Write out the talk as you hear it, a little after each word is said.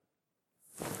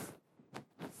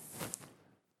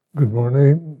Good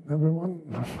morning, everyone.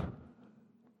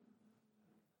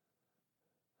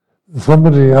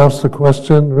 Somebody asked a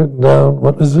question written down.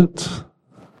 What is it?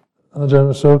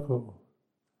 Ajahn Ashoka.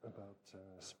 About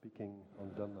speaking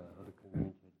on Dhamma, how to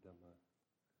communicate Dhamma.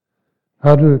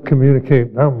 How to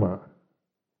communicate Dhamma.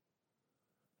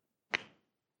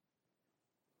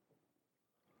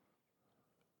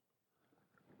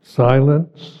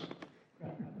 Silence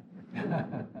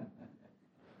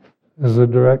is a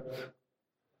direct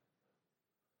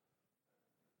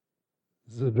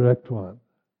one.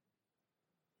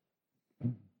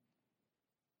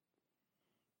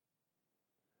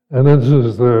 And this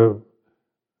is the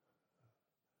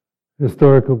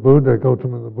historical Buddha,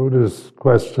 Gautama the Buddha's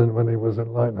question when he was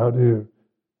enlightened. How do you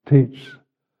teach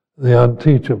the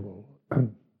unteachable?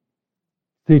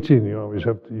 Teaching, you always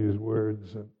have to use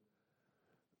words and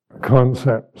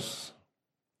concepts.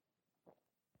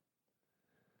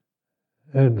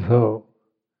 And so,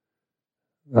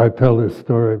 I tell this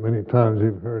story many times.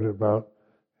 You've heard about,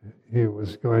 he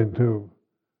was going to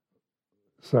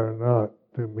Sarnath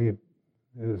to meet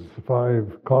his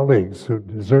 5 colleagues who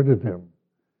deserted him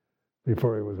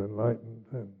before he was enlightened.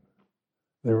 And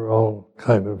they were all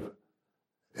kind of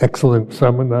excellent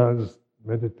samanas,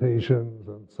 meditations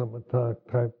and samatha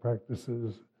type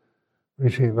practices,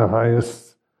 reaching the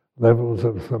highest levels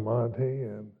of samadhi.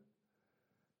 And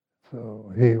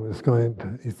so he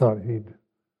thought he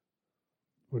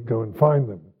would go and find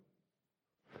them.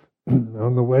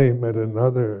 On the way, he met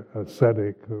another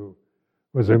ascetic who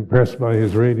was impressed by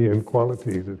his radiant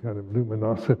qualities, his kind of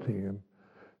luminosity, and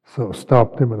so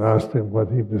stopped him and asked him what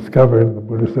he discovered. And the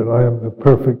Buddha said, "I am the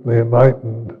perfectly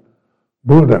enlightened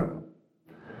Buddha."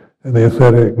 And the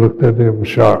ascetic looked at him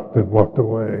shocked and walked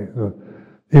away.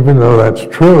 Even though that's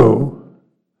true,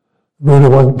 the Buddha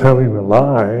wasn't telling a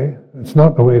lie. It's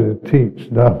not the way to teach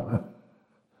Dhamma.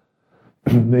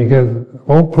 Because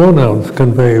all pronouns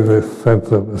convey this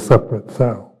sense of a separate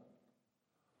self.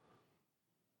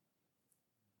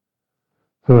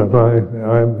 So if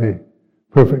I'm the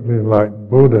perfectly enlightened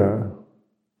Buddha,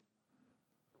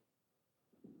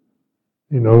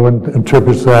 one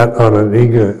interprets that on an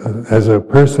ego, as a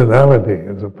personality,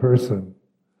 as a person.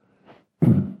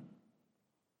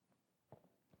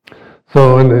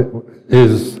 So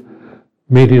his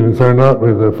meetings are not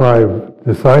with the 5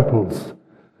 disciples,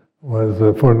 was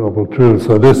the Four Noble Truths.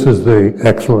 So this is the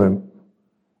excellent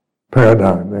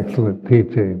paradigm, excellent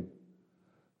teaching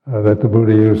that the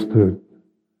Buddha used to.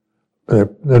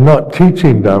 They're not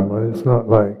teaching Dhamma. It's not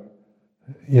like,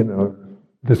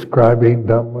 describing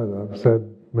Dhamma. I've said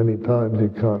many times you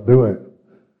can't do it,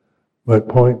 but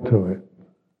point to it.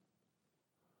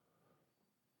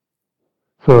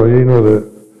 So,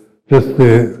 just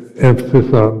the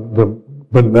emphasis on the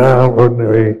banal,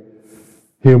 ordinary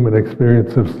human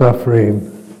experience of suffering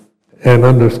and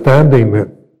understanding it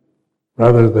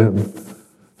rather than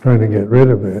trying to get rid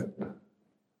of it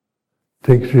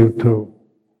takes you to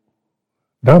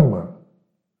Dhamma.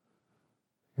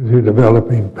 Because you're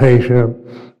developing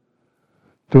patience.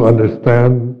 To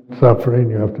understand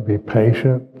suffering, you have to be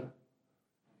patient.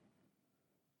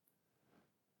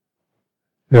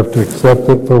 You have to accept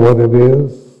it for what it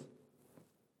is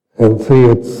and see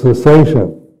its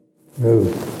cessation.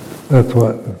 That's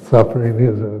what suffering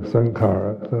is, a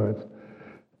sankhara.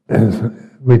 So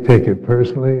we take it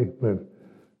personally, but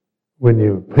when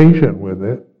you're patient with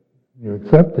it, you're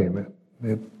accepting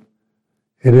it.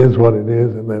 It is what it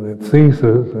is, and then it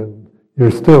ceases, and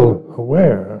you're still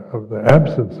aware of the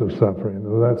absence of suffering.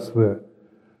 And that's the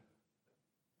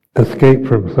escape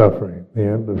from suffering, the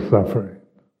end of suffering.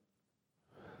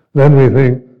 Then we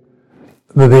think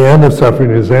that the end of suffering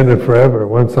is ended forever.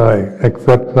 Once I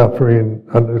accept suffering,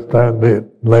 understand it,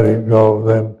 let it go,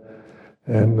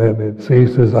 and then it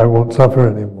ceases, I won't suffer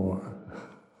anymore.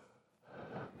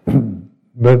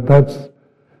 But that's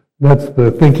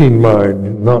the thinking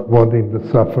mind, not wanting to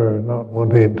suffer, not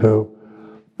wanting to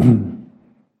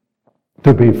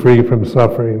be free from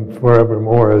suffering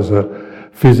forevermore as a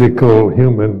physical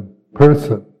human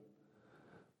person.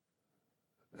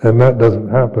 And that doesn't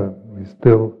happen. We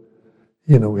still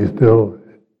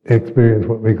experience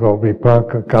what we call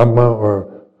vipaka karma,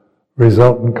 or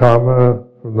resultant karma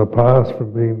from the past,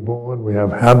 from being born. We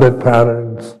have habit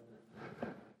patterns,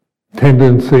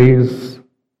 tendencies,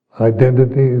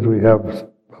 identities. We have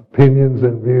opinions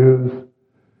and views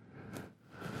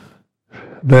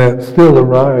that still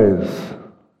arise.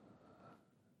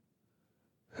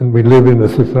 And we live in a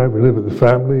society, we live with the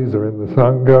families or in the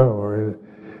sangha or in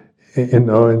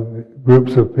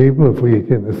groups of people. If we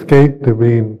can escape to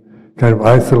being kind of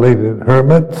isolated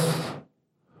hermits,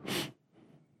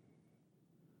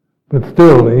 But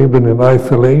still, even in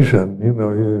isolation,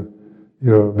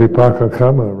 your vipaka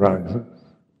karma arises.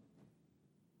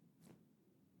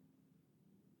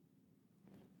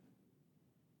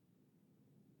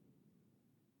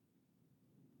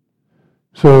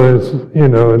 So as,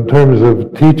 in terms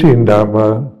of teaching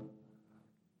Dhamma,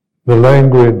 the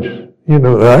language, that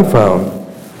I found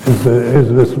is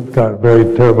this kind of very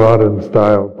Theravadan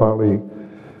style Pali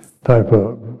type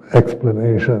of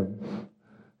explanations,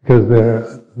 because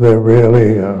they're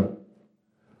really,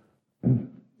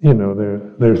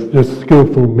 they're just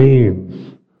skillful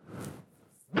means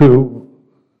to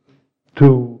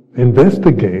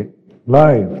investigate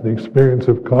life, the experience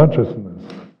of consciousness.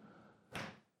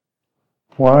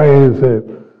 Why is it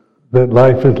that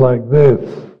life is like this?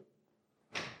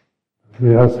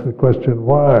 You ask the question,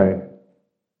 why?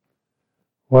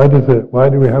 Why do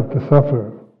we have to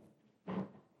suffer?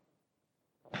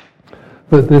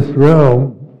 But this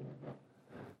realm,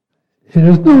 you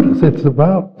just notice it's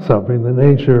about suffering, the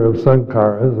nature of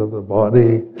sankharas, of the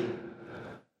body.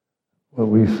 What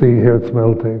we see, hear,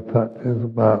 smell, taste, touch is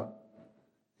about,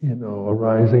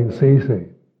 arising,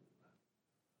 ceasing.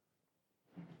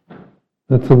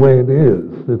 That's the way it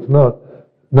is. It's not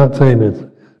saying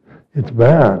it's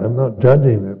bad. I'm not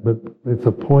judging it, but it's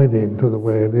a pointing to the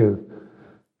way it is.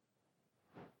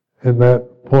 And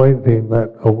that pointing,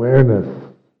 that awareness,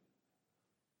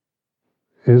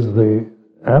 is the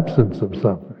absence of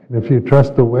suffering. If you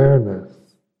trust awareness,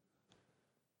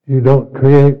 you don't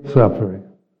create suffering.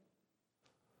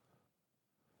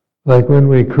 Like when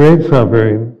we create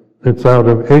suffering, it's out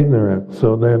of ignorance.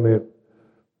 So then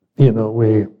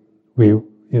we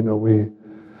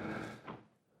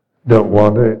don't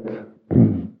want it.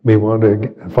 We want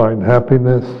to find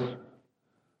happiness.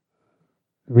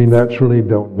 We naturally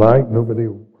don't nobody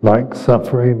likes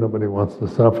suffering, nobody wants to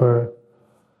suffer.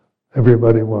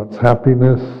 Everybody wants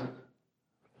happiness.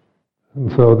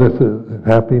 And so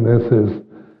happiness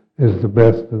is the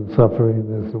best and suffering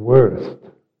is the worst.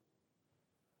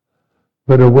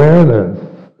 But awareness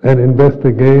and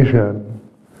investigation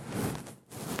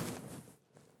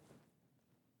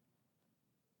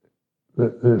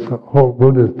this whole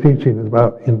Buddha's teaching is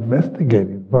about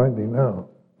investigating, finding out,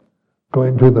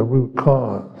 going to the root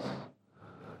cause.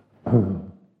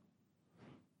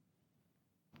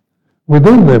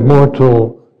 Within the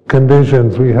mortal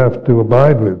conditions we have to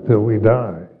abide with till we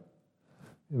die.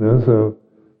 So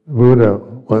Buddha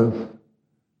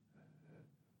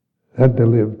had to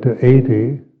live to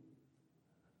 80,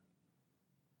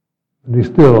 and he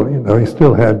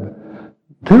still had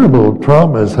terrible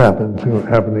traumas happening to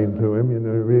him. You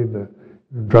read the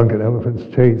drunken elephants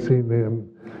chasing him,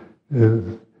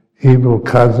 his evil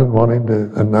cousin wanting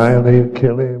to annihilate,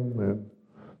 kill him,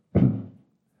 and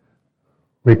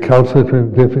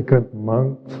recalcitrant, difficult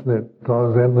monks that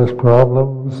cause endless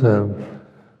problems, and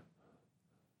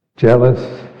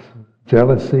jealousies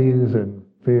and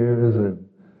fears, and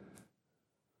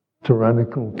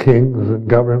tyrannical kings and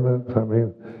governments. I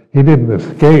mean, he didn't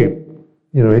escape.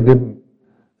 He didn't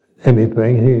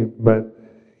anything, but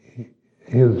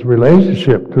his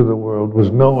relationship to the world was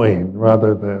knowing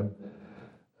rather than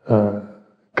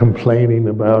complaining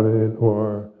about it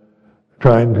or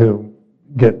trying to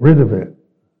get rid of it.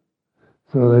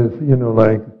 So there's,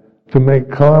 like to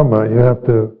make karma, you have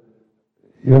to,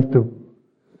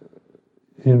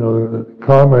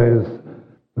 karma is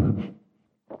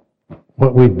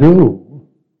what we do,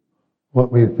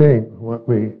 what we think, what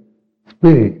we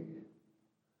speak.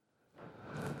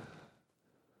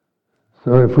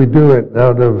 So if we do it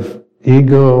out of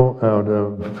ego, out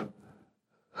of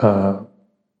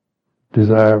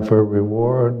desire for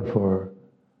reward, for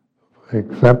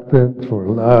acceptance, for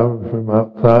love from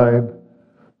outside,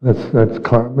 that's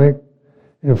karmic.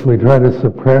 If we try to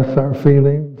suppress our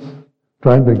feelings,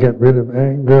 trying to get rid of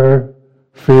anger,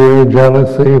 fear,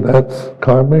 jealousy, that's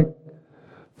karmic.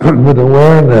 But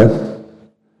awareness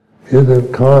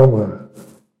isn't karma.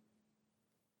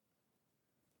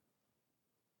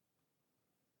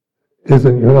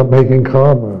 You're not making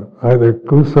karma, either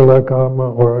kusala karma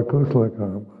or akusala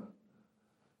karma.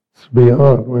 It's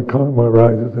beyond where karma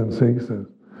arises and ceases.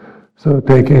 So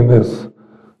taking this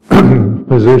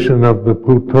position of the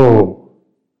puto,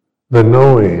 the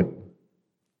knowing,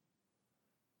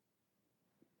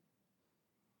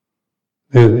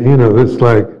 it's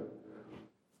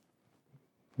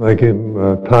like in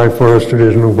Thai forest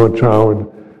tradition, Wat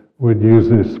Chao would use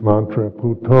this mantra,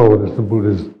 puto, as the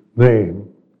Buddha's name.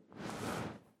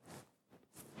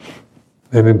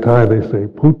 And in Thai they say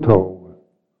puto,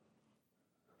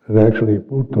 and actually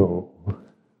puto.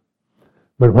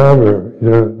 But however,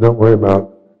 don't worry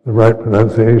about the right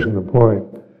pronunciation, the point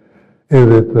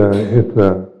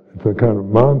it's a kind of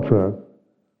mantra,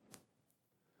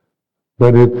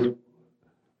 but it's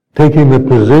taking the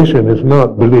position. It's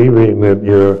not believing that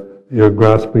you're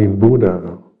grasping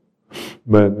Buddha,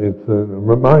 but it's a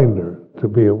reminder to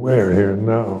be aware here and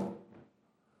now.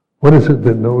 What is it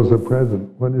that knows the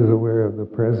present? What is aware of the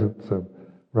presence of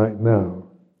right now?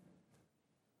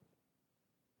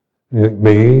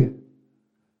 Me,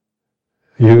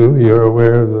 you're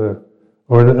aware of the,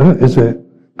 or is it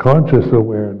conscious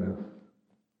awareness?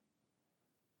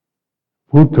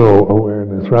 Buddho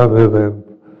awareness, rather than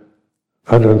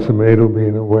Ajahn Sumedho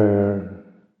being aware,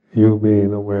 you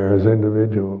being aware as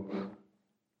individuals.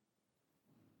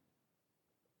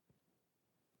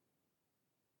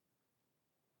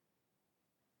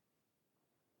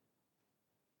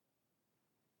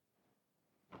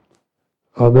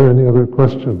 Are there any other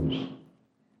questions?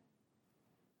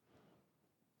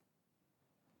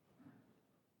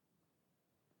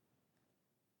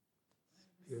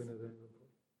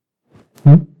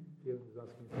 Hmm?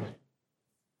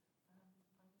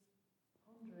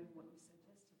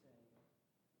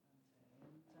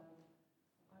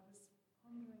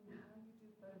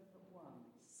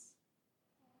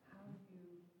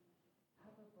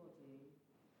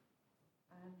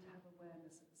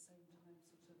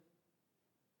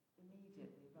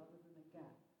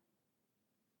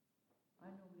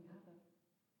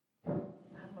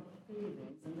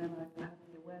 And then I have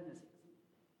the awareness, it doesn't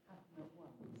happen at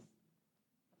once.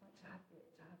 I'd like to have it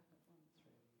to happen at once,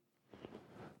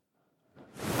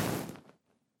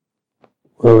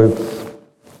 really. Well,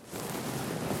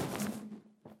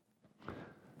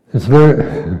 it's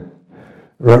very,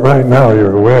 right now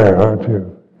you're aware, aren't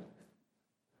you?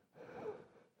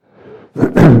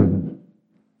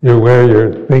 You're aware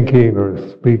you're thinking or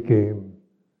speaking.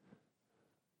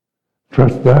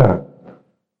 Trust that.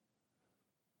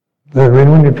 I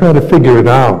mean, when you try to figure it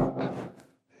out,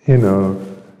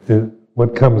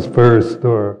 what comes first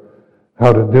or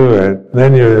how to do it,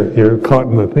 then you're caught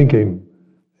in the thinking.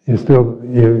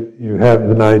 You have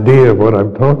an idea of what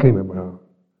I'm talking about,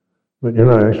 but you're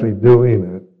not actually doing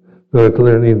it. So it's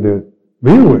learning to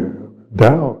be aware of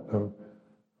doubt of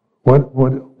what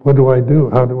do I do?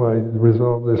 How do I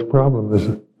resolve this problem? This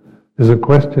is a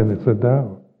question. It's a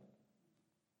doubt.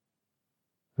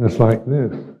 It's like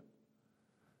this.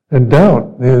 And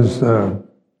doubt is, one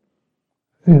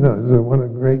a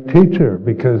great teacher,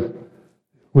 because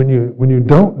when you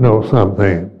don't know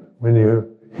something, when you're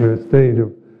at a stage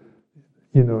of,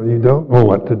 you don't know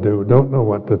what to do, don't know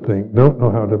what to think, don't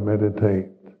know how to meditate,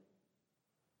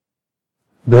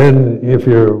 then if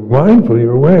you're mindful,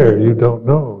 you're aware, you don't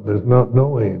know, there's not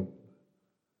knowing.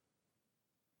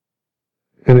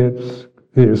 And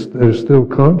there's still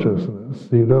consciousness,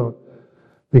 you don't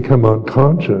become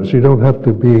unconscious. You don't have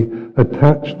to be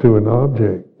attached to an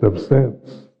object of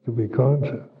sense to be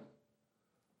conscious.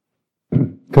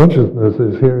 Consciousness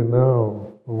is here and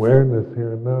now, awareness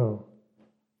here and now.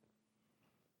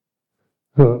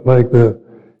 So like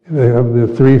they have the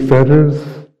three fetters,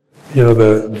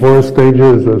 the 4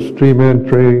 stages of stream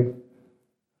entry,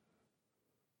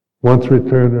 once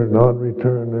returner,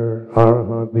 non-returner,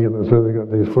 arahant, so they got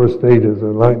these 4 stages of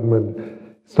enlightenment.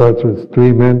 It starts with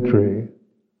stream entry,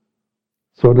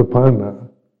 Sotapanna.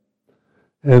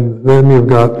 And then you've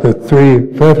got the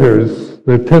 3 fetters.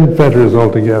 There are 10 fetters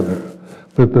altogether.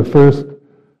 But the first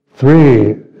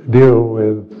 3 deal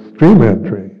with stream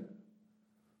entry.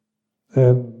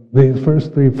 And these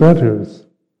first 3 fetters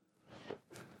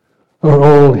are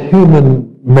all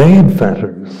human-made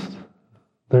fetters.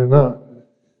 They're not,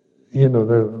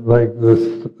 they're like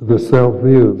the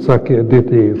self-view. Sakya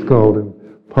Ditti is called in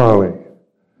Pali.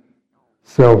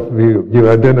 Self-view. You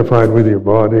identified with your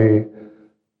body.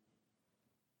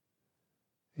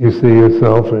 You see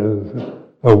yourself as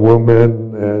a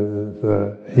woman, as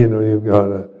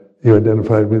you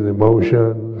identified with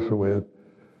emotions,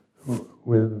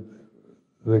 with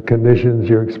the conditions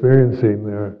you're experiencing.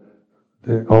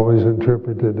 They're always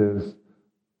interpreted as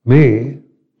me,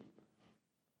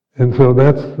 and so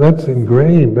that's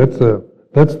ingrained. That's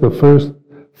the first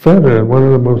fetter, and one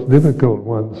of the most difficult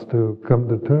ones to come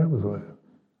to terms with.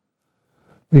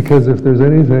 Because if there's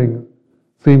anything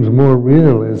seems more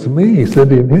real, it's me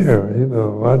sitting here,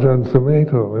 Ajahn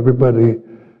Sumedho. Everybody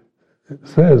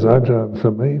says Ajahn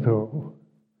Sumedho.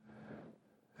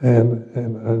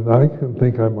 And I can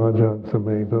think I'm Ajahn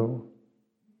Sumedho.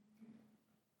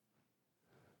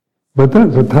 But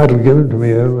that's a title given to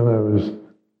me when I was,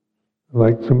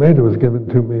 like Sumedho was given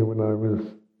to me when I was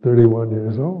 31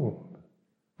 years old.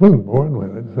 I wasn't born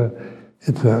with it.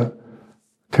 It's a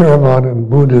Theravada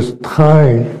Buddhist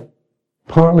Thai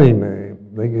Pali name.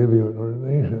 They give you an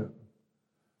ordination.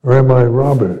 Or am I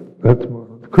Robert? That's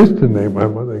the Christian name my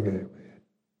mother gave me.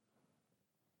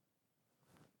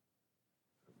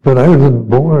 But I wasn't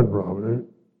born Robert.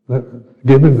 That was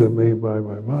given to me by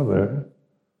my mother.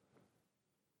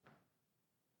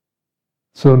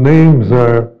 So names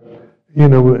are,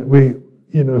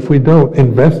 if we don't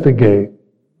investigate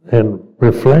and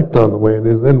reflect on the way it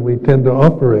is, then we tend to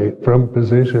operate from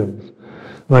positions.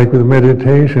 Like with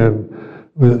meditation,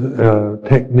 with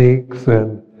techniques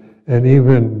and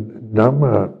even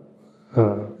Dhamma,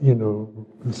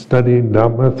 studying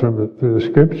Dhamma through the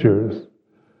scriptures,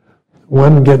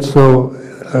 one gets so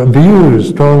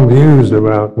strong views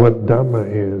about what Dhamma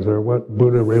is, or what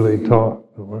Buddha really taught,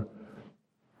 or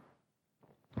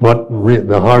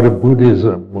the heart of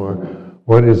Buddhism, or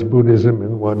what is Buddhism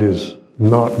and what is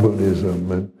not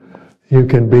Buddhism. And you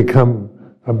can become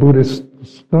a Buddhist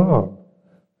snob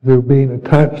through being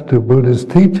attached to Buddha's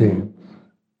teachings.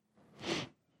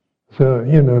 So,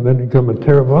 then you become a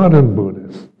Theravadan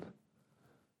Buddhist.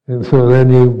 And so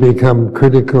then you become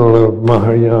critical of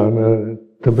Mahayana,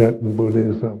 Tibetan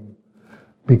Buddhism,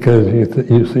 because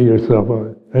you see yourself,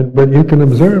 but you can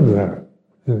observe that.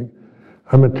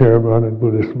 I'm a Theravadan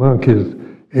Buddhist monk is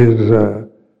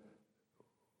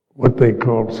what they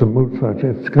call samutsacha.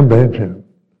 It's convention.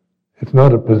 It's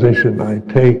not a position I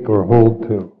take or hold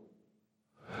to.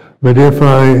 But if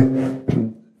I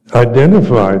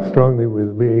identify strongly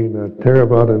with being a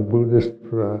Theravadan Buddhist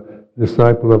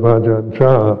disciple of Ajahn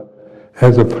Chah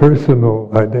as a personal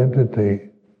identity,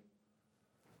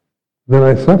 then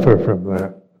I suffer from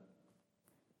that.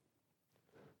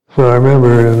 So I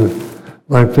remember in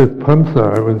my 5th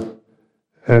Pansa, I was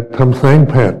at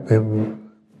Thamsangpet in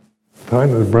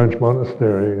China's branch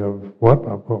monastery of Wat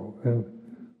Pah Po, and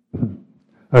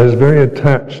I was very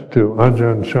attached to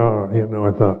Ajahn Chah.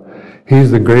 I thought,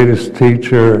 he's the greatest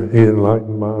teacher, the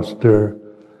enlightened master.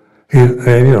 And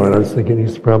I was thinking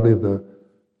he's probably the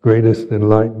greatest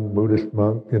enlightened Buddhist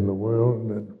monk in the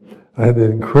world. And I had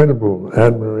an incredible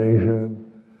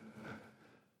admiration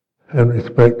and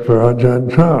respect for Ajahn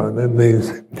Chah. And then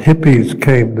these hippies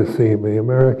came to see me,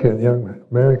 young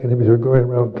American hippies who were going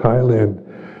around Thailand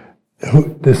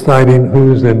deciding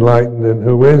who's enlightened and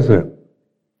who isn't.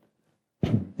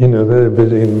 They're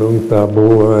visiting Luang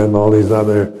Thabua and all these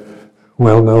other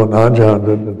well-known Ajahns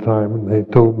at the time, and they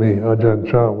told me Ajahn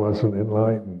Chah wasn't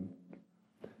enlightened.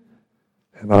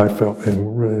 And I felt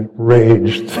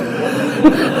enraged.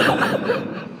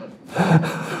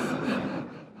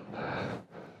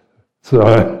 So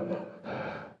I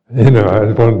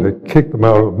wanted to kick them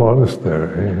out of the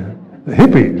monastery. The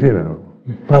hippies,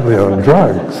 probably on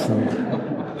drugs.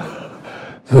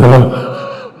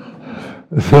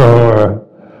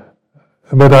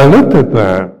 But I looked at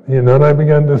that, and I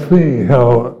began to see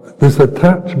how this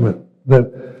attachment, that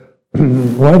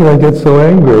why do I get so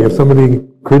angry if somebody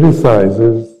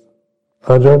criticizes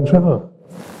Ajahn Chah?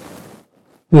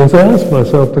 So I asked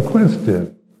myself the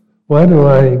question, why do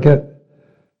I get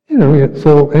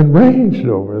so enraged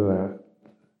over that?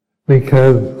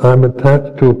 Because I'm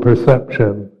attached to a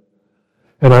perception,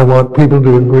 and I want people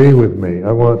to agree with me.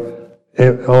 I want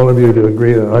all of you to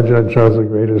agree that Ajahn Chah is the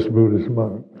greatest Buddhist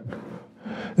monk.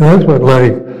 And that's what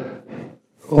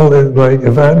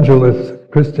evangelist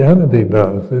Christianity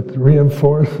does. It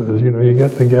reinforces, you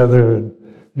get together and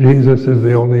Jesus is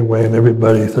the only way, and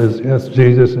everybody says, yes,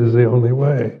 Jesus is the only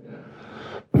way.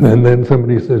 And then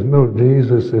somebody says, no,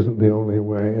 Jesus isn't the only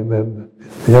way, and then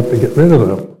you have to get rid of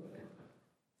them.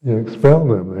 You expel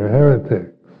them, they're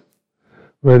heretics.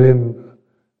 But in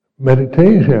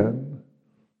meditation,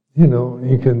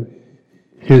 you can,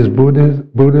 is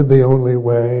Buddha the only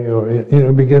way? Or,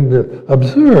 begin to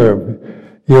observe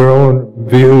your own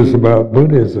views about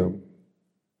Buddhism,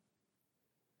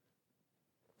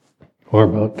 or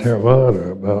about Theravada,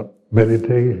 or about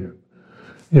meditation.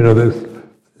 This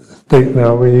state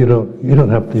now where you don't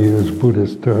have to use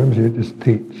Buddhist terms, you just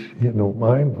teach,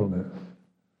 mindfulness.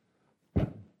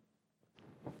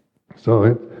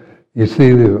 So you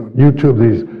see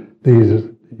these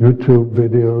YouTube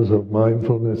videos of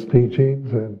mindfulness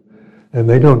teachings, and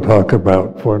they don't talk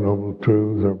about Four Noble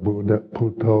Truths or Buddha,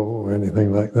 Puto or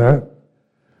anything like that.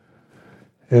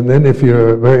 And then if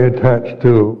you're very attached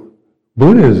to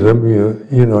Buddhism,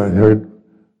 I heard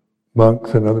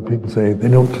monks and other people say they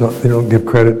don't give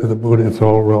credit to the Buddha, it's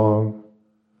all wrong.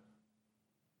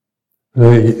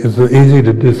 It's so easy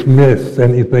to dismiss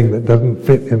anything that doesn't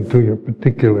fit into your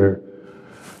particular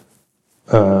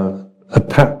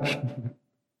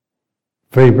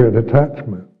favorite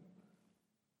attachment.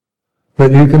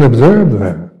 But you can observe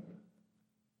that.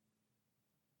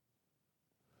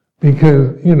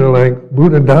 Because, like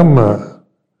Buddha Dhamma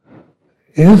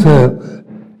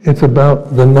it's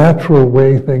about the natural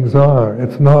way things are.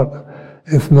 It's not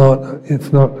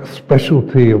a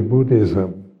specialty of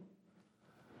Buddhism.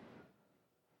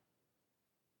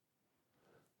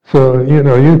 So,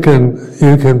 you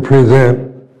can present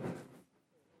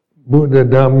Buddha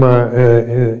Dhamma,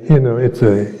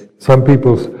 some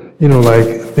people,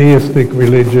 like theistic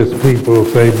religious people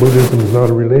say Buddhism is not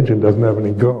a religion, doesn't have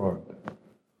any God.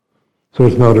 So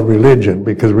it's not a religion,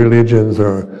 because religions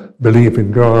are belief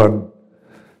in God,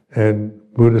 and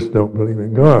Buddhists don't believe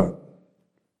in God.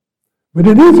 But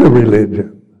it is a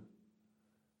religion.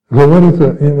 So what is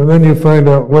it? Then you find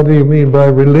out, what do you mean by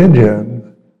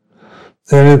religion?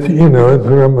 And it's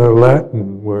from a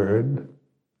Latin word,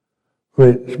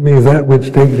 which means that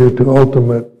which takes you to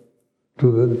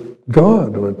the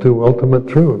God, or to ultimate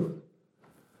truth.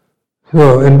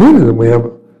 So in Buddhism we have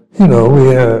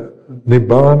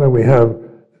Nibbana, we have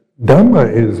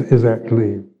Dhamma is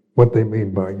actually what they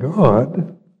mean by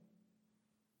God.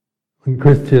 When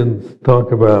Christians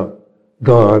talk about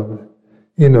God,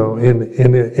 in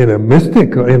a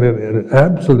mystical, in an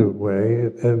absolute way,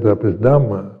 it ends up as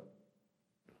Dhamma.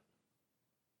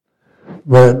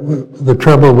 But the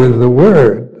trouble with the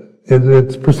word is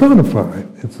it's personified.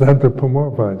 It's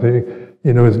anthropomorphized.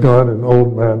 Is God an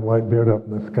old man, white beard up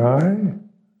in the sky?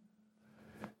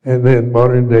 And then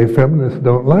modern day feminists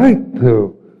don't like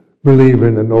to believe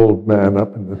in an old man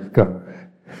up in the sky.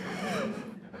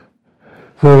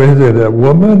 So is it a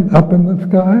woman up in the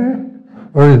sky?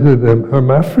 Or is it a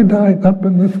hermaphrodite up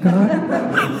in the sky?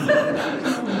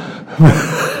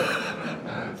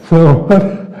 So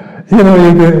what? You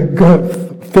go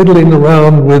fiddling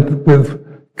around with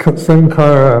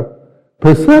sankhara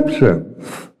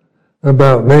perceptions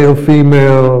about male,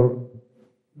 female,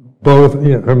 both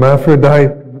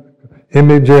hermaphrodite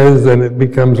images, and it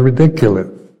becomes ridiculous.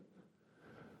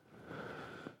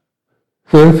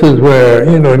 So this is where,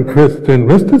 in Christian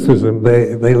mysticism,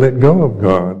 they let go of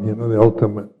God, the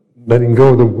ultimate, letting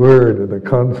go of the word or the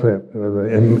concept or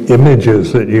the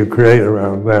images that you create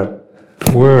around that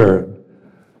word.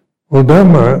 Well,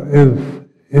 Dhamma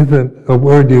isn't a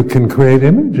word you can create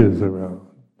images around.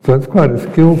 So it's quite a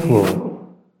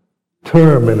skillful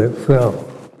term in itself.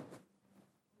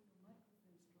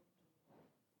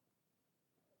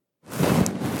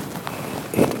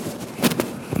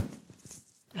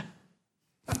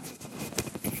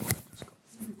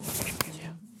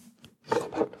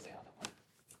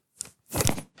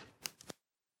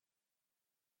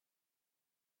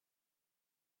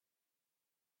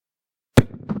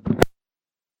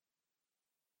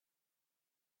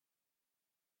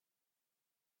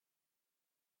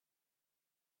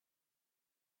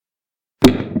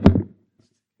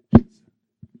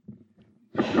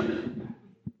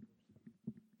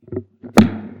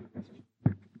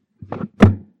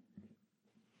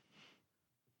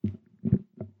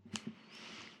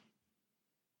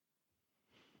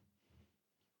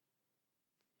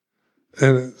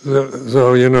 And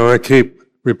so, I keep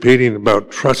repeating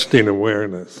about trusting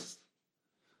awareness.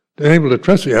 To be able to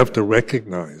trust, you have to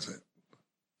recognize it.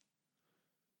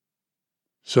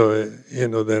 So,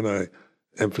 then I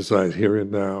emphasize here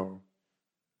and now,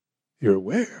 you're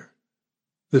aware.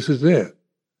 This is it.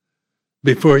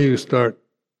 Before you start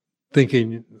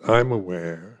thinking, I'm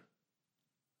aware,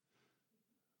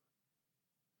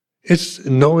 it's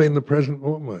knowing the present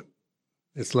moment.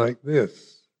 It's like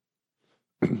this.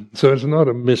 So it's not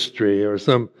a mystery or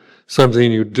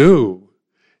something you do.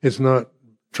 It's not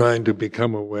trying to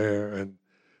become aware and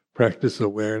practice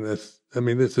awareness. I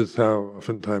mean, this is how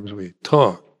oftentimes we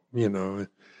talk, in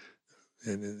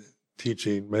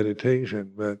teaching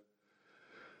meditation, but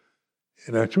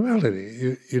in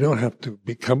actuality, you don't have to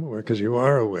become aware because you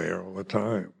are aware all the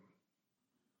time.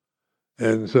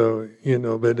 And so,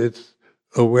 but it's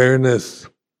awareness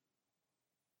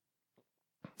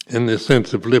in the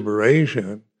sense of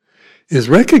liberation is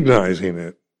recognizing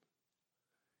it.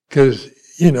 Because,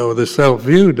 the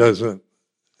self-view doesn't,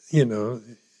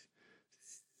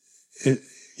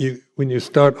 when you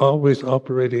start always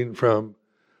operating from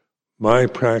my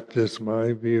practice,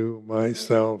 my view,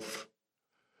 myself,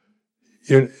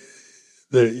 there's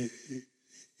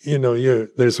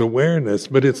awareness,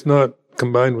 but it's not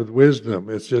combined with wisdom.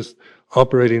 It's just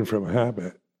operating from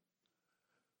habit.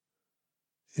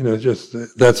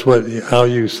 That's how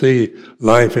you see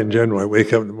life in general. I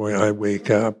wake up in the morning, I wake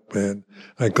up, and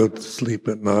I go to sleep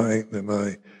at night, and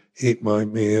I eat my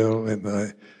meal, and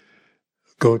I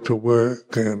go to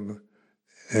work, and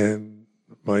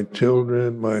my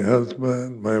children, my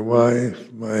husband, my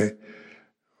wife, my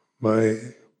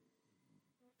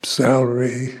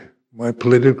salary, my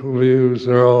political views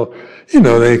are all,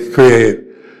 they create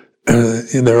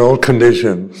and they're all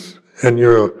conditions, and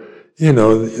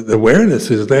the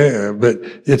awareness is there, but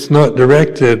it's not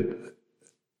directed.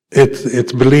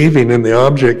 It's believing in the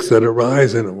objects that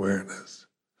arise in awareness.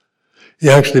 You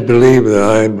actually believe that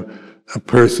I'm a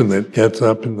person that gets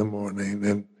up in the morning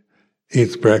and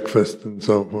eats breakfast and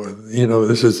so forth.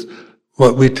 This is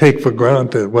what we take for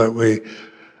granted, what we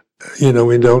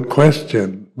don't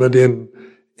question. But in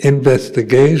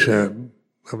investigation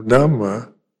of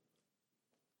Dhamma,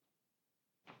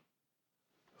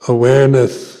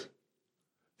 awareness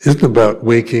isn't about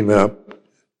waking up.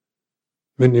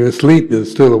 When you're asleep, there's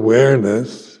still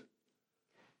awareness.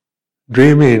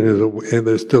 Dreaming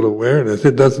there's still awareness.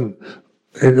 It doesn't.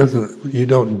 You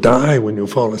don't die when you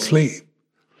fall asleep.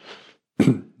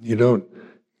 You don't.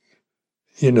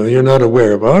 You're not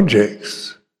aware of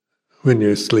objects when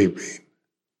you're sleeping.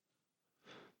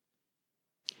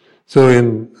 So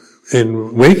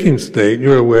in waking state,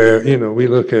 you're aware. We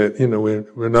look at.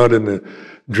 We're not in the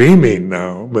dreaming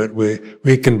now, but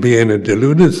we can be in a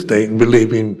deluded state and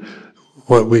believing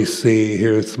what we see,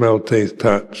 hear, smell, taste,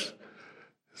 touch,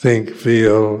 think,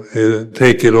 feel,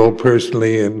 take it all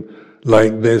personally and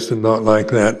like this and not like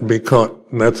that, and be caught.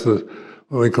 And that's what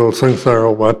we call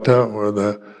samsara vata, or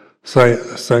the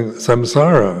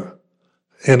samsara,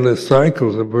 endless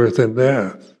cycles of birth and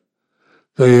death.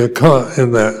 So you're caught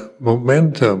in that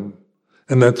momentum,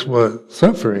 and that's what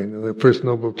suffering, the First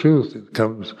Noble Truth, it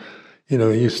comes,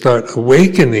 you start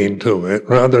awakening to it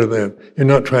rather than, you're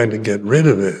not trying to get rid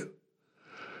of it.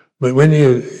 But when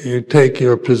you take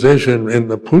your position in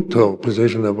the Putto,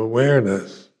 position of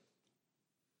awareness,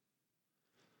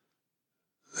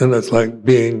 then it's like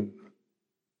being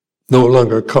no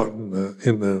longer caught in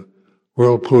the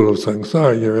whirlpool of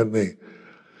samsara. You're in the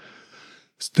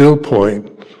still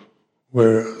point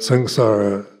where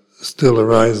samsara still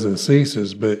arises and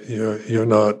ceases, but you're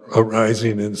not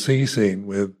arising and ceasing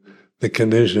with the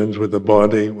conditions, with the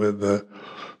body, with the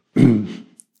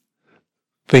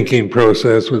thinking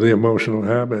process, with the emotional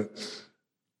habits.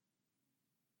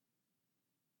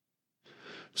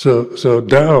 So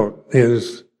doubt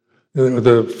is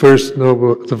the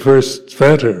first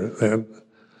fetter, and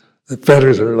the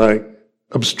fetters are like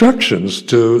obstructions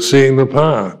to seeing the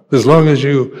path. As long as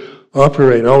you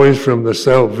operate always from the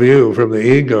self-view, from the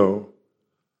ego,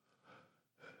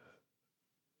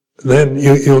 then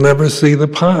you'll never see the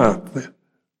path.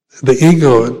 The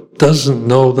ego doesn't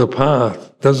know the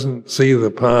path, doesn't see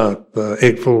the path, the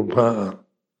Eightfold Path.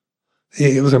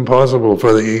 It's impossible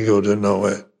for the ego to know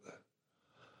it.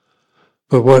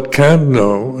 But what can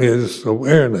know is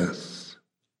awareness.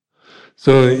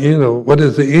 So, what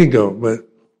is the ego? But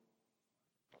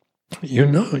you're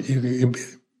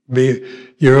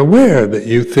aware that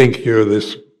you think you're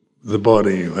the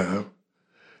body you have.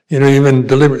 Even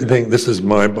deliberately think, this is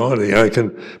my body. I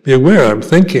can be aware I'm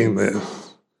thinking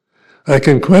this. I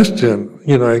can question,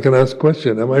 I can ask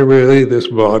question, am I really this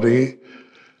body?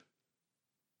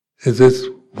 Is this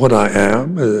what I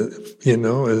am? Is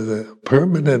a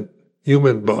permanent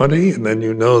human body? And then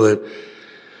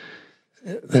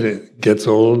that it gets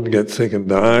old, gets sick and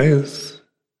dies.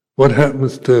 What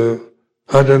happens to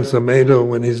Ajahn Sumedho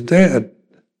when he's dead?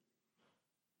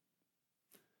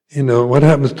 What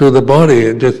happens to the body?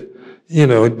 It just,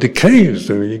 it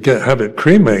decays, or you have it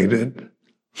cremated.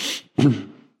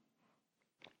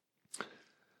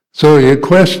 So you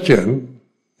question,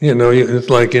 it's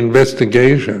like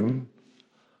investigation,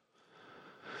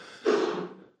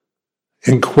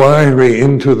 inquiry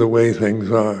into the way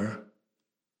things are.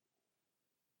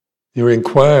 You're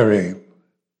inquiring.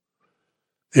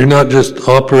 You're not just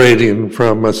operating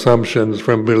from assumptions,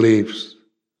 from beliefs.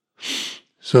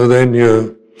 So then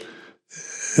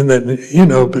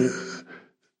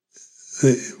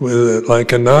with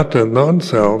like anatta,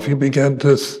 non-self, you begin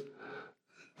to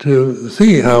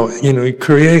see how, you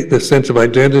create the sense of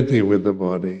identity with the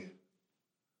body.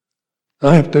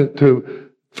 I have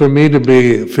for me to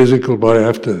be a physical body, I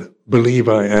have to believe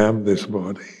I am this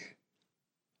body.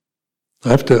 I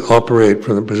have to operate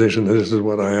from the position that this is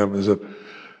what I am, as a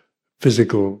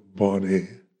physical body.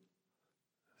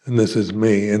 And this is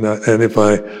me. And if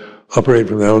I operate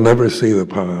from that, I'll never see the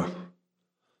path.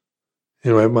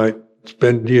 I might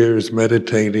spend years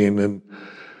meditating and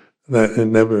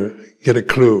never get a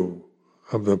clue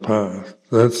of the path.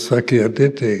 That's Sakkaya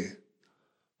Ditthi,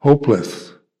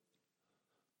 hopeless.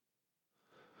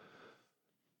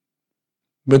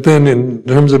 But then in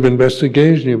terms of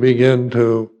investigation, you begin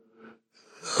to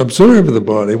observe the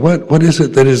body. What is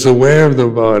it that is aware of the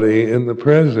body in the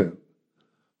present?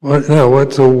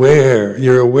 What's aware?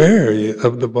 You're aware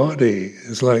of the body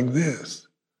is like this.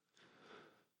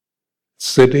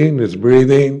 Sitting, is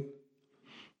breathing.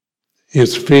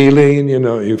 It's feeling,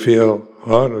 you feel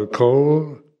hot or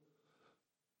cold.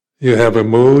 You have a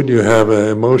mood, you have an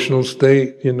emotional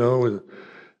state,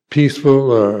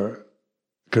 peaceful or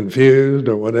confused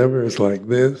or whatever. It's like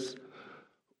this.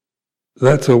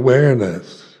 That's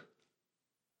awareness.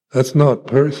 That's not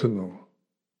personal.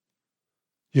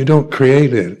 You don't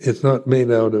create it. It's not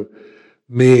made out of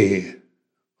me,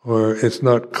 or it's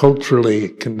not culturally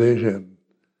conditioned.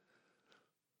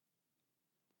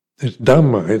 It's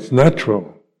Dhamma, it's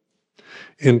natural.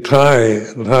 In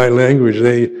Thai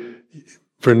language,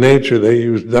 for nature, they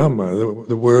use Dhamma,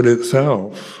 the word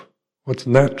itself. What's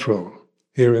natural,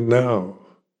 here and now.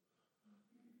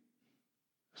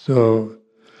 So,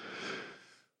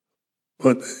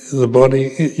 but the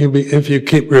body, if you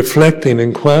keep reflecting,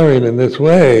 inquiring in this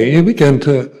way, you begin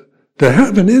to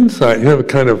have an insight. You have a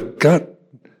kind of gut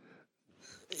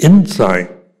insight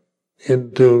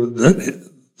into the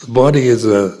body is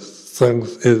a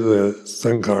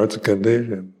sankhara, it's a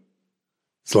condition.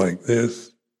 It's like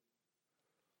this.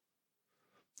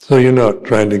 So you're not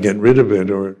trying to get rid of it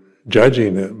or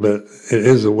judging it, but it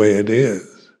is the way it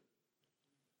is.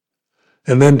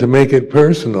 And then to make it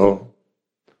personal,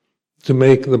 to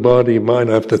make the body mine,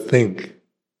 I have to think.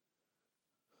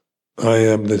 I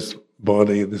am this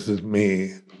body, this is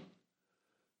me.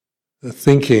 The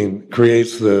thinking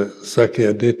creates the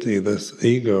Sakkaya Ditthi, this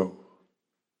ego.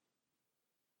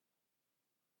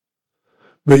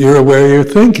 But you're aware you're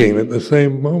thinking at the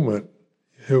same moment.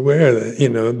 You're aware that,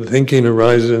 the thinking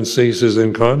arises and ceases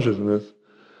in consciousness.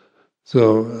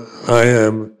 So, I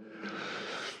am,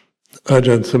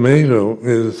 Ajahn Sumedho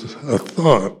is a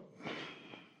thought.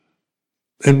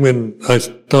 And when I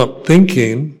stop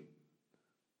thinking,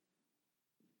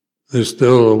 there's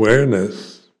still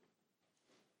awareness.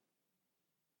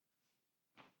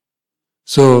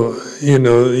 So,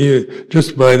 you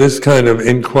just by this kind of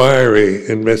inquiry,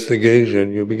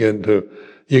 investigation,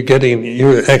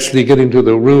 you're actually getting to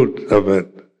the root of it.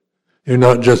 You're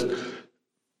not just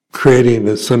creating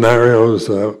the scenarios,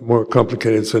 more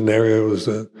complicated scenarios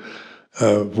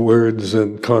of words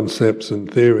and concepts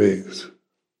and theories.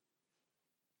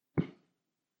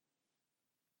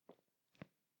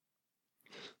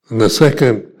 And the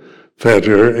second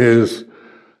fetter is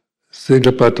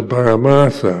Silabbata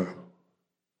Paramasa.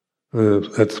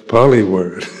 That's a Pali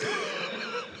word.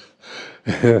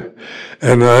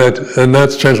 and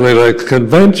that's translated like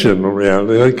conventional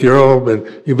reality, like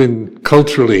you've been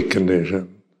culturally conditioned.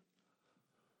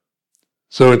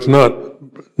 So it's not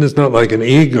like an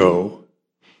ego,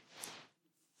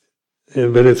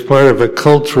 but it's part of a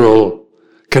cultural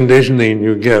conditioning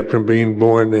you get from being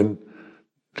born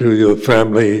into your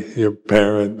family, your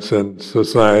parents, and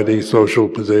society, social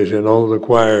position, all the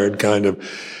acquired kind of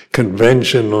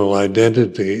conventional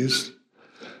identities.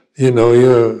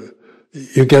 You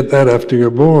get that after you're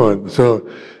born. So,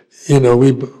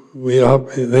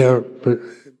 they are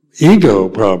ego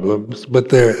problems, but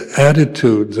they're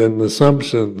attitudes and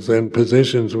assumptions and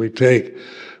positions we take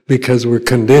because we're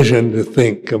conditioned to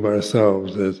think of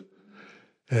ourselves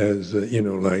as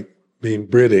like being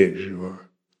British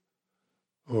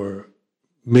or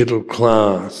middle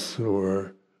class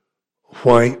or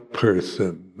white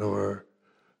person, or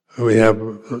we have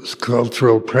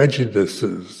cultural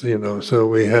prejudices, so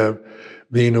we have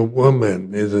being a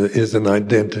woman is an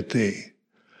identity.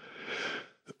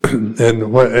 and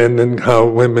then how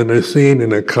women are seen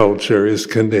in a culture is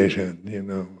conditioned,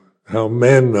 how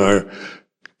men are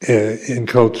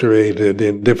enculturated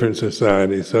in different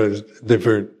societies, so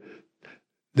different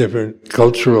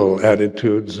cultural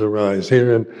attitudes arise.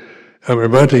 Here in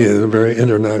Amaravati is a very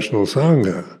international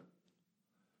Sangha.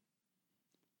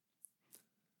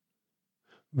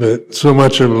 But so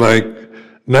much of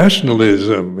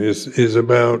nationalism is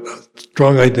about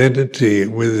strong identity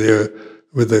with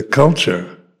the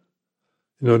culture.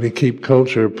 To keep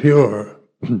culture pure.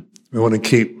 We want to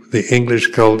keep the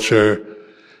English culture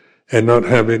and not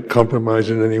have it compromised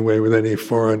in any way with any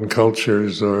foreign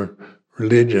cultures or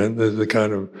religion. There's a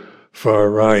kind of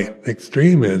far-right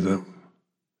extremism.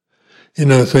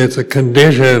 So it's a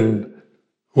conditioned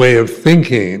way of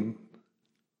thinking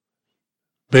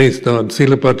based on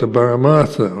Silabbata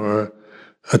Paramasa, or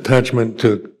attachment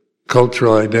to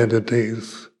cultural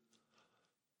identities,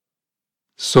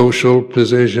 social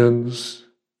positions.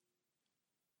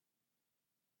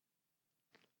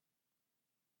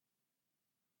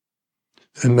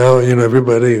 And now,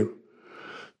 everybody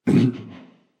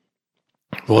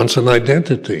wants an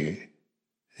identity.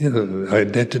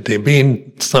 Identity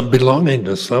being belonging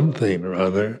to something or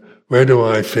other. Where do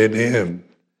I fit in?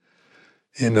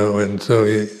 And so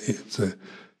it's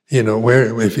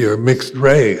where if you're a mixed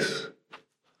race,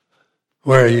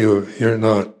 Why are you? You're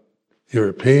not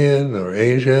European or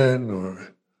Asian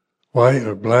or white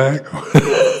or black. What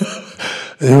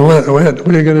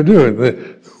are you going to do?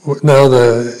 Now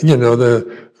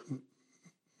the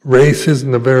race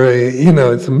isn't a very,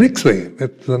 it's a mixing.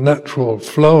 It's the natural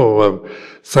flow of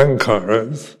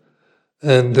sankharas.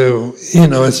 And,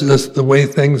 it's just the way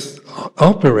things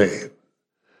operate.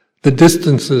 The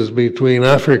distances between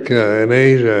Africa and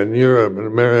Asia and Europe and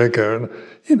America,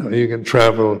 and, you can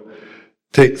travel,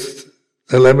 takes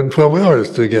 11, 12 hours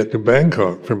to get to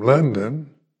Bangkok from London.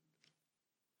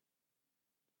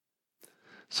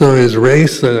 So is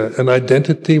race an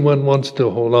identity one wants to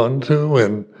hold on to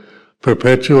and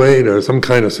perpetuate, or some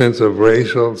kind of sense of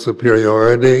racial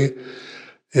superiority?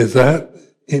 Is that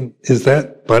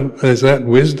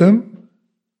wisdom?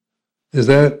 Is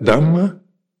that Dhamma?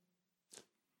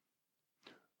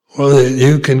 Well, that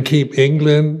you can keep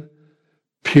England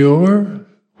pure,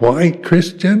 white,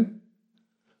 Christian?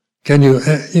 Can you,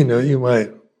 you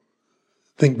might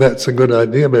think that's a good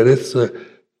idea, but it's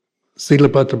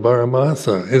Silabbata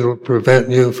Paramasa. It'll prevent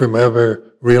you from ever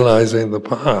realizing the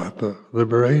path of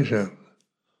liberation.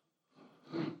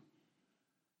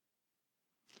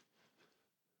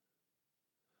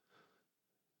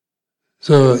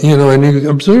 So, and you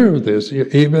observe this.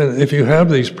 Even if you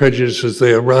have these prejudices,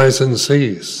 they arise and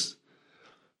cease.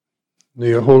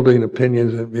 You're holding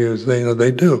opinions and views,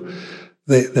 they do.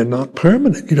 They're not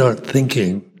permanent. You aren't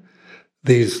thinking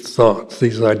these thoughts,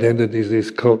 these identities,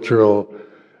 these cultural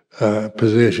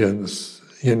positions.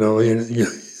 They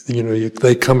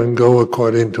come and go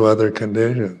according to other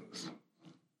conditions.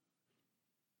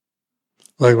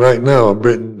 Like right now,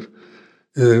 Britain,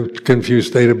 in a confused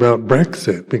state about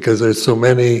Brexit because there's so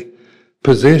many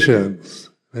positions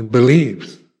and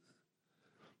beliefs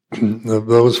of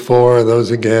those for,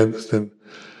 those against, and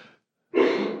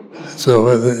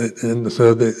so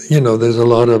there's a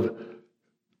lot of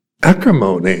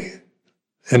acrimony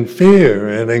and fear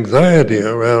and anxiety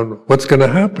around what's going to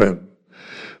happen.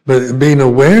 But being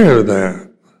aware of that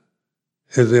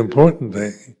is the important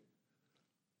thing.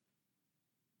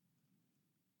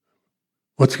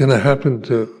 What's going to happen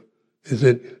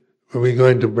are we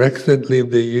going to Brexit,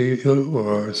 leave the EU,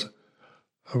 or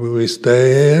will we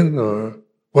stay in, or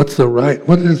what is the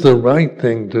right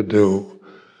thing to do?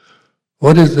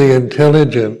 What is the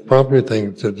intelligent, proper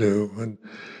thing to do?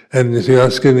 And as you're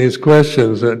asking these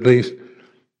questions, at least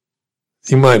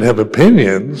you might have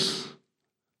opinions,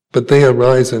 but they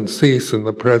arise and cease in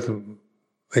the present.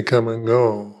 They come and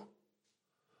go.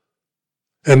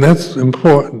 And that's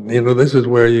important. This is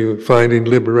where you're finding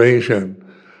liberation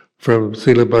from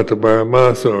Silabbata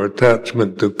Paramasa, or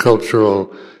attachment to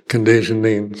cultural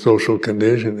conditioning, social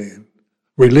conditioning,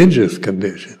 religious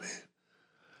conditioning.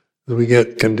 We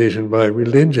get conditioned by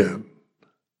religion.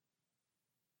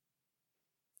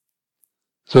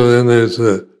 So then there's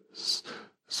the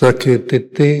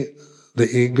Sakyatiti, the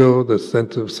ego, the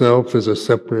sense of self as a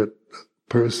separate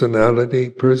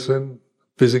personality,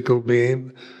 physical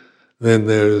being. Then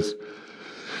there's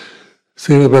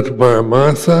Silabbata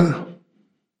Paramasa,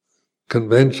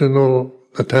 conventional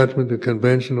attachment to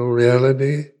conventional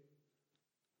reality,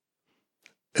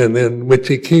 and then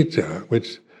Vicikicca,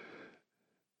 which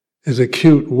is a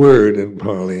cute word in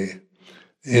Pali,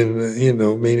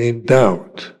 meaning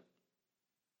doubt.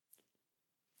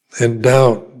 And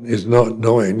doubt is not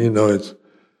knowing, it's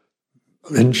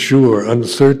unsure,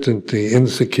 uncertainty,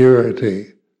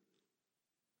 insecurity.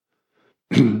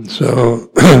 So,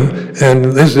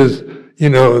 and this is,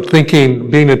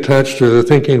 thinking, being attached to the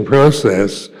thinking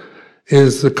process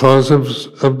is the cause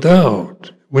of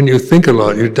doubt. When you think a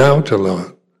lot, you doubt a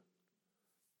lot.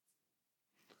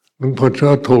 Rinpoche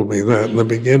Cha told me that in the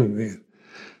beginning.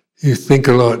 You think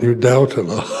a lot, you doubt a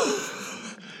lot.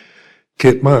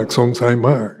 Kit Mark, Song Sai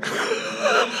Mark.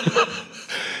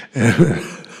 and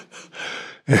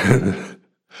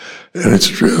it's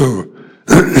true.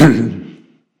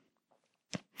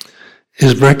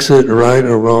 Is Brexit right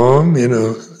or wrong?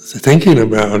 Thinking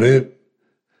about it,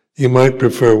 you might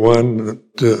prefer one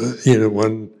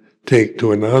take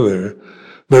to another.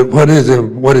 But what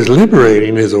is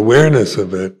liberating is awareness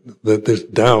of it, that this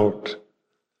doubt,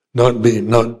 not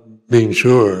being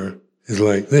sure, is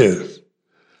like this.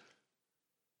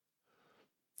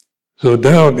 So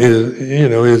doubt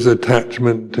is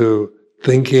attachment to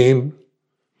thinking,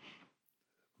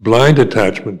 blind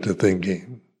attachment to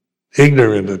thinking,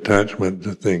 ignorant attachment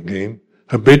to thinking,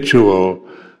 habitual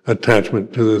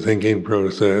attachment to the thinking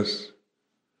process.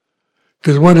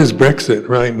 Because what is Brexit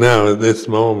right now at this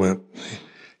moment,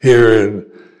 here in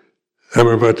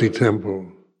Amaravati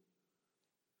Temple?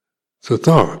 It's a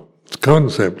thought, it's a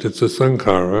concept, it's a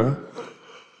sankhara.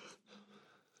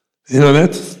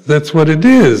 That's what it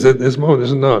is. This moment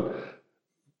is not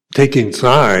taking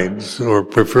sides or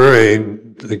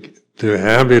preferring to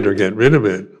have it or get rid of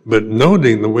it, but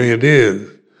noting the way it is.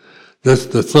 That's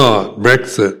the thought.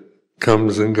 Brexit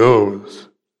comes and goes.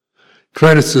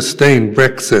 Try to sustain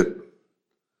Brexit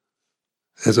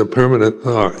as a permanent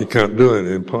thought. You can't do it,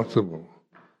 impossible.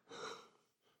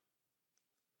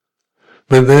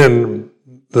 But then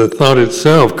the thought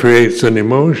itself creates an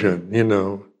emotion,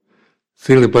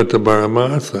 Silabbata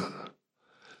Paramasa.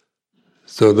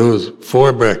 So those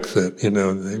for Brexit,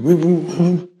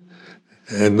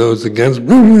 and those against,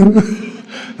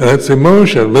 that's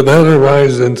emotion, but that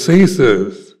arises and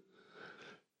ceases,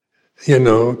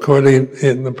 according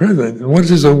in the present. Once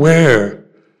is aware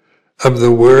of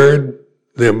the word,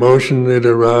 the emotion it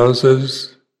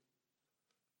arouses,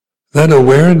 that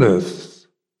awareness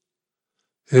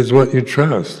is what you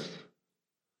trust.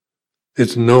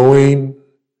 It's knowing,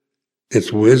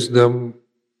 it's wisdom,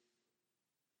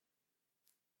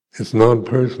 it's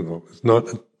non-personal. It's not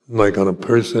like on a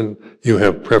person you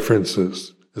have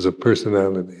preferences as a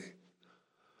personality.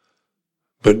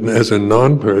 But as a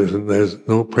non-person, there's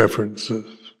no preferences.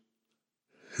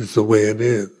 It's the way it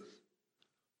is.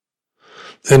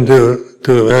 And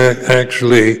to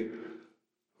actually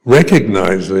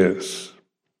recognize this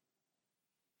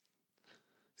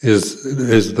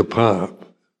is the path.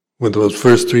 With those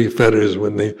first three fetters,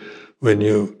 when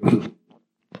you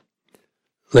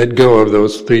let go of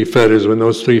those three fetters, when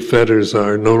those three fetters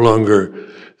are no longer,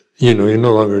 you're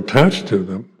no longer attached to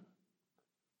them,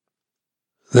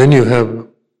 then you have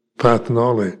path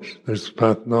knowledge. There's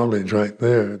path knowledge right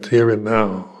there. It's here and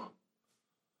now.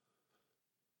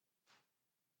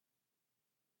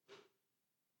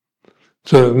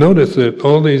 So notice that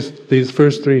all these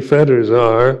first three fetters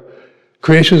are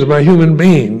creations by human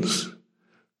beings.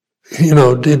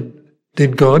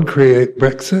 Did God create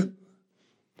Brexit?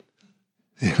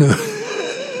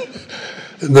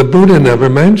 The Buddha never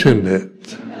mentioned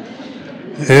it.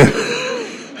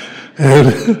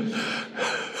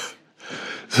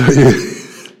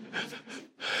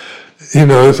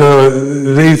 And so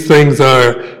these things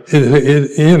are,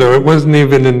 it wasn't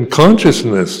even in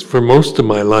consciousness for most of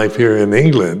my life here in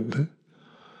England.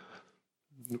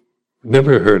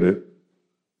 Never heard it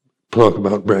talk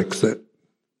about Brexit.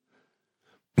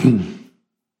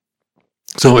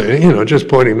 So, just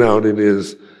pointing out it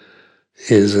is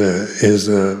it's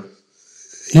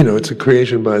a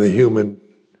creation by the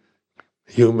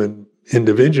human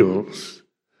individuals.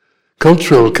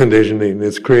 Cultural conditioning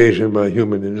is creation by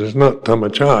human individuals. It's not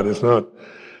dhammachat,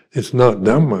 it's not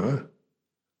dhamma,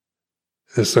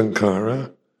 it's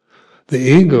sankhara. The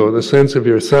ego, the sense of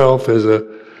yourself as a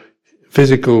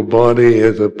physical body,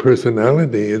 as a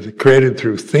personality, is created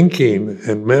through thinking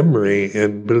and memory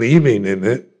and believing in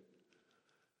it.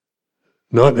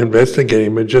 Not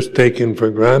investigating, but just taking for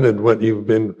granted what you've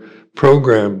been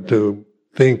programmed to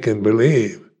think and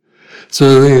believe.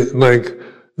 So,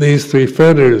 these three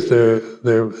fetters,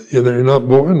 they're not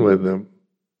born with them.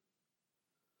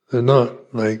 They're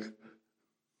not like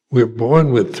we're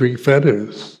born with three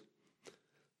fetters.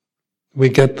 We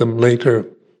get them later,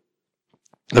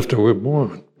 after we're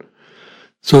born.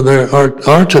 So there are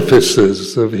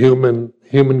artifices of human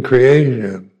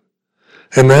creation,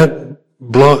 and that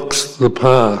blocks the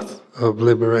path of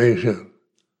liberation.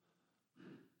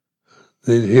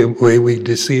 The way we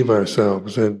deceive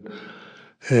ourselves and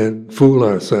fool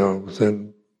ourselves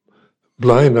and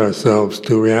blind ourselves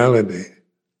to reality.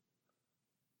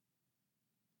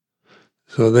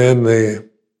 So then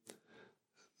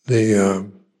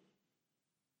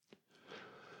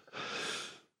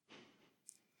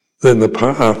then the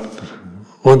path,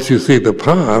 once you see the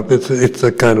path, it's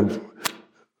a kind of,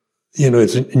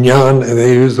 it's jnana, and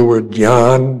they use the word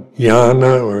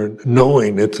jnana or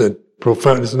knowing. It's a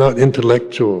profound, it's not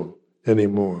intellectual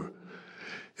anymore.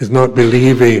 It's not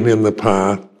believing in the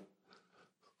path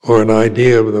or an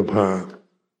idea of the path.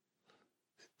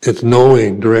 It's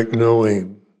knowing, direct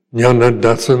knowing. Jnana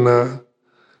dasana,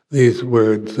 these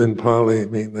words in Pali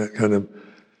mean that kind of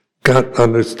gut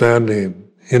understanding,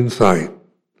 insight.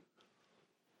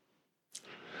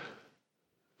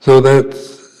 So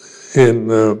that's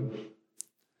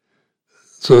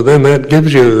so then that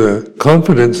gives you the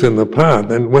confidence in the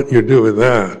path, and what you do with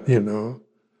that,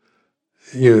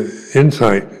 your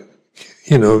insight,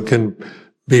 can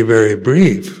be very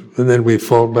brief, and then we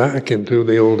fall back into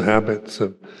the old habits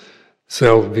of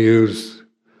self-views,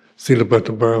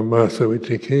 silabbata paramasa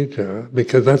vicikicca,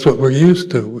 because that's what we're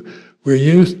used to.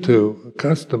 We're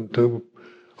accustomed to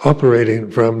operating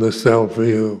from the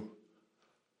self-view,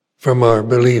 from our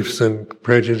beliefs and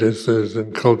prejudices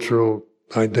and cultural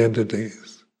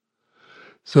identities.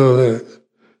 So that,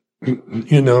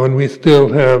 and we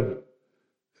still have,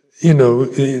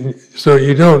 so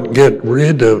you don't get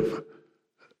rid of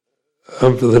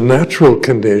the natural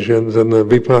conditions and the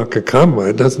vipaka karma.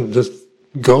 It doesn't just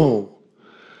go,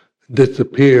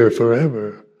 disappear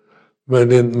forever.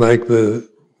 But in like the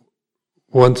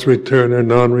once returner,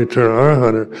 non-return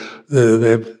arahant,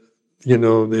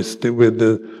 with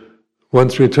the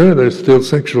once returner, there's still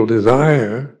sexual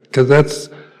desire, because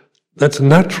that's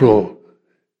natural.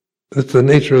 That's the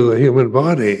nature of the human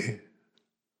body.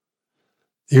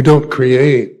 You don't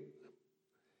create.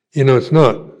 It's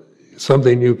not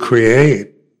something you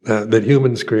create that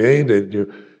humans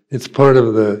created. It's part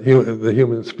of the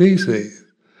human species.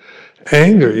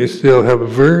 Anger, you still have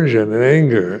aversion and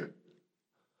anger.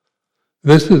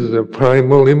 This is a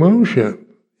primal emotion.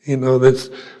 That's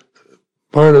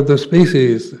part of the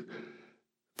species.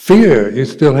 Fear, you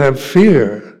still have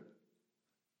fear.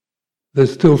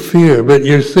 There's still fear, but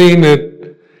you're seeing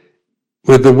it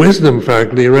with the wisdom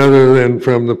faculty rather than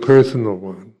from the personal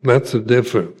one. That's the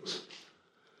difference.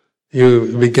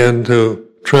 You begin to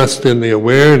trust in the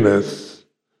awareness,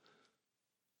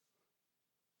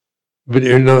 but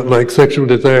you're not like sexual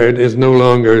desire is no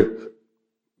longer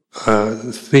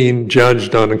seen,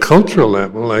 judged on a cultural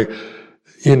level, like,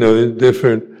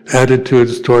 different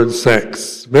attitudes towards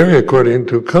sex, very according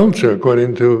to culture,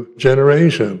 according to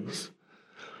generations.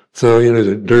 So,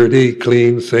 dirty,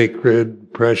 clean,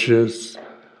 sacred, precious,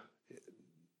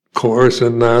 coarse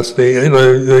and nasty,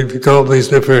 they've got all these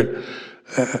different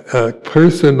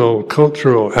personal,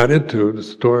 cultural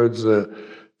attitudes towards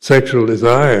sexual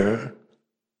desire.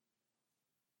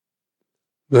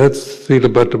 That's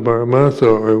Silabbata Paramasa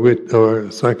or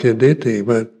Sakyaditi,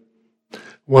 but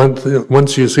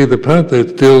once you see the path,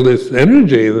 there's still this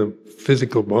energy, the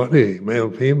physical body, male,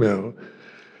 female,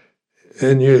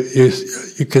 and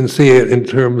you can see it in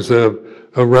terms of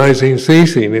arising,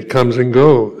 ceasing. It comes and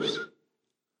goes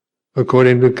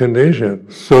according to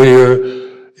conditions. So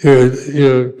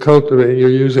you're cultivating. You're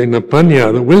using the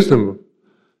panya, the wisdom,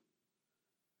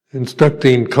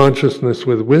 instructing consciousness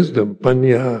with wisdom.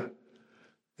 Panya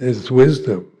is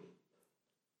wisdom.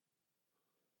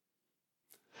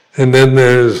 And then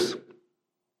there's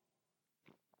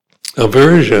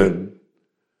aversion,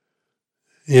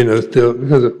 still,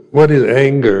 because what is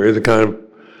anger is a kind of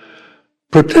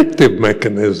protective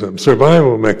mechanism,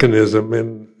 survival mechanism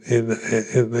in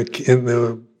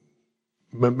the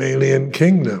mammalian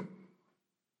kingdom,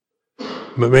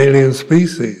 mammalian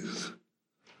species.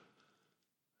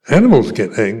 Animals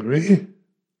get angry.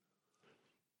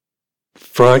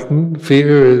 Frightened,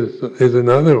 fear is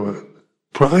another one.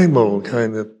 Primal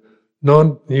kind of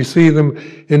you see them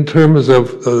in terms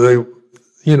of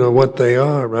what they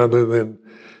are, rather than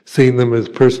seeing them as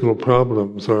personal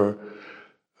problems or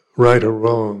right or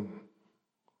wrong.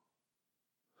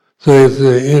 So it's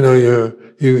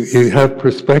you have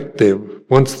perspective.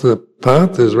 Once the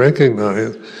path is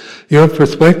recognized, you have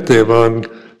perspective on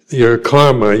your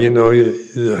karma.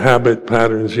 The habit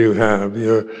patterns you have,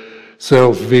 your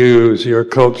self-views, your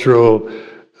cultural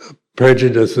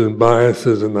prejudices and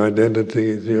biases and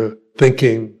identities, your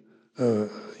thinking,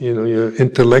 your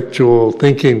intellectual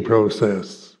thinking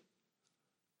process.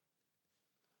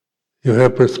 You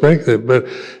have perspective, but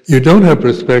you don't have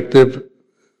perspective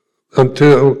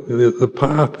until the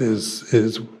path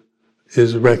is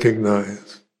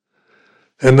recognized.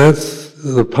 And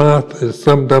the path is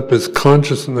summed up as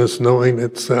consciousness knowing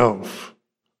itself.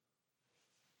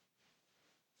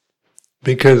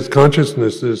 Because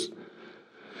consciousness is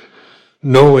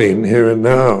knowing here and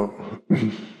now.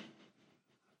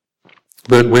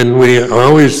 But when we are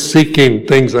always seeking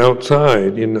things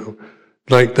outside,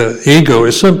 like the ego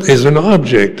is an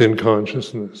object in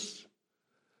consciousness.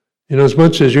 As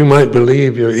much as you might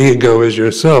believe your ego is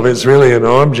yourself, it's really an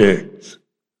object.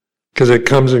 Because it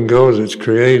comes and goes, it's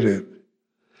created.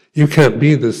 You can't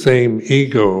be the same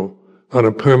ego on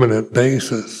a permanent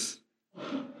basis.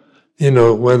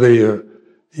 Whether you're,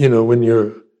 when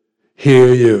you're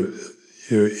here,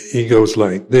 your ego's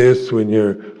like this. When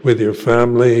you're with your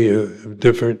family, you have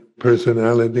different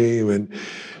personality. When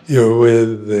you're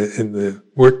in the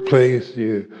workplace,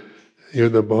 you're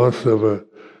the boss of a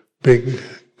big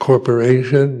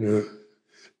corporation.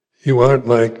 You aren't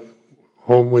like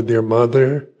home with your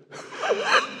mother.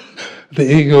 The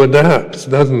ego adapts,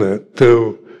 doesn't it,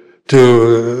 to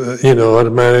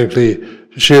automatically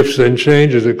shifts and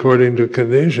changes according to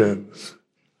conditions.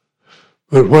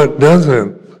 But what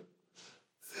doesn't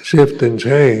shift and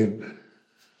change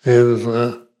is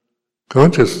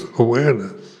conscious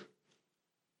awareness.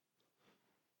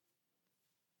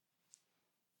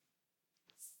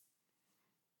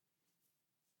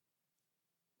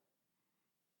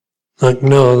 Like,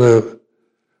 no,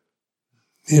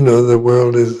 the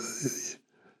world is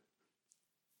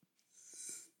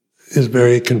a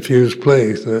very confused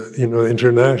place,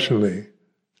 internationally.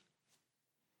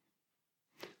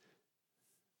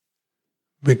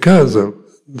 Because of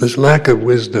this lack of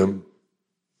wisdom.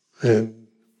 And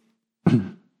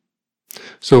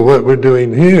so what we're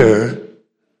doing here,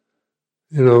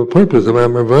 the purpose of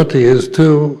Amaravati is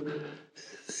to,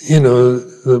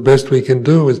 the best we can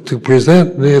do is to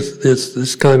present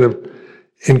this kind of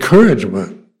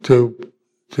encouragement, to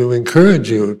encourage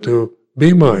you to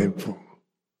be mindful.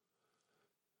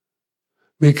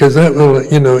 Because that will,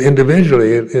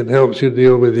 individually, it helps you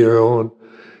deal with your own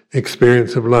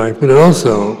experience of life, but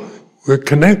also we're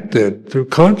connected through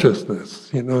consciousness,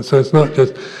 so it's not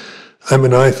just,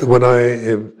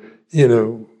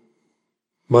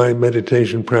 my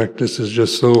meditation practice is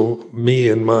just so me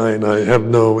and mine, I have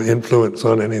no influence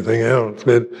on anything else,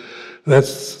 but that's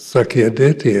Sakya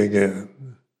Ditti again.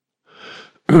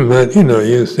 But,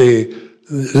 you see,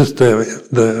 just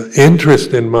the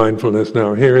interest in mindfulness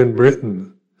now here in Britain,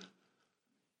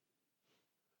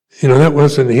 that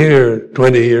wasn't here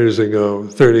 20 years ago,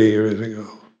 30 years ago.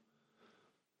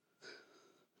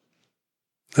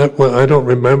 I don't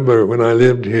remember when I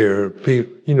lived here,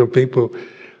 people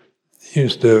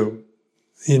used to,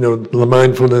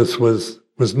 mindfulness was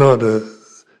not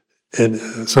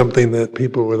something that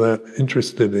people were that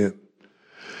interested in.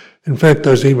 In fact,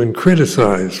 I was even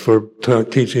criticized for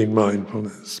teaching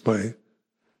mindfulness by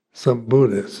some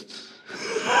Buddhists.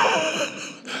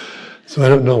 So I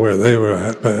don't know where they were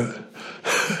at, but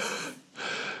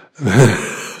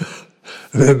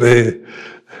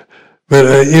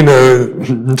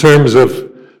in terms of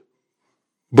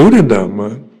Buddha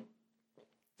Dhamma,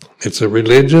 it's a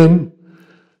religion,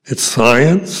 it's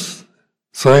science.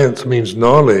 Science means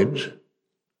knowledge.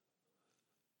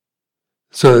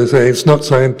 So it's not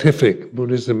scientific,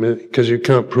 Buddhism, because you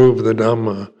can't prove the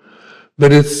Dhamma.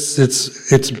 But it's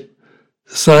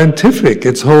scientific.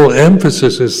 Its whole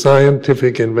emphasis is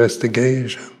scientific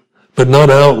investigation, but not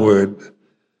outward.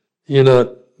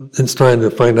 It's trying to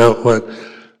find out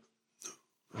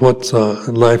what's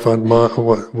life on Mars,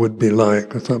 what would be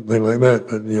like, or something like that,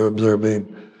 but you're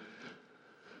observing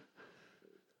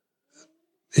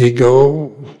ego,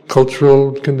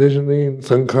 cultural conditioning,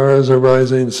 sankharas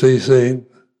arising, ceasing,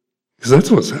 because that's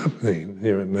what's happening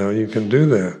here and now. You can do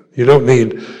that. You don't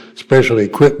need special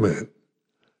equipment,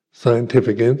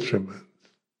 scientific instruments.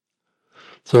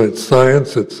 So it's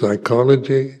science, it's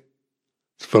psychology,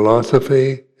 it's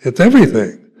philosophy, it's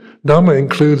everything. Dhamma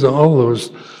includes all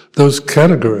those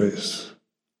categories.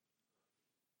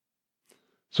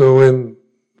 So when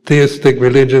theistic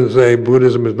religions say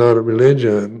Buddhism is not a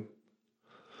religion,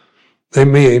 they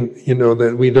mean,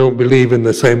 that we don't believe in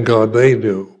the same God they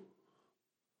do.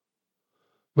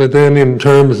 But then in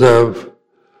terms of,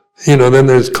 then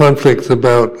there's conflicts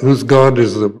about whose God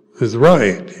is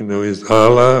right. Is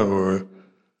Allah or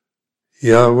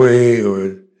Yahweh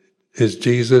or is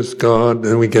Jesus God?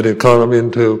 And we get caught up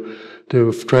into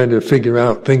trying to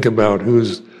think about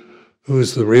who's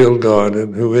the real God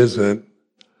and who isn't.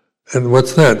 And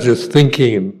what's that? Just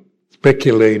thinking,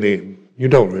 speculating. You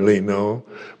don't really know.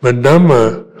 But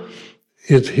Dhamma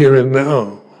is here and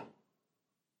now.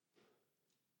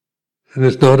 And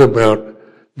it's not about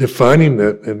defining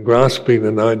it and grasping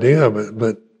an idea of it,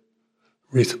 but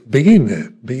being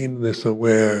it, being this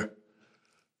aware.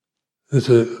 This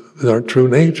is our true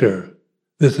nature.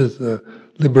 This is the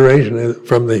liberation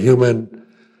from the human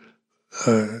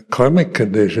karmic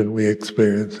condition we're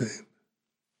experiencing.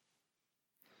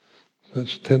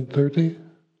 That's 10:30.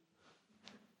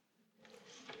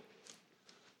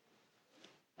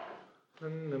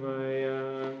 Annamaya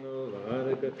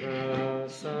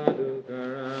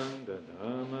Sadhukara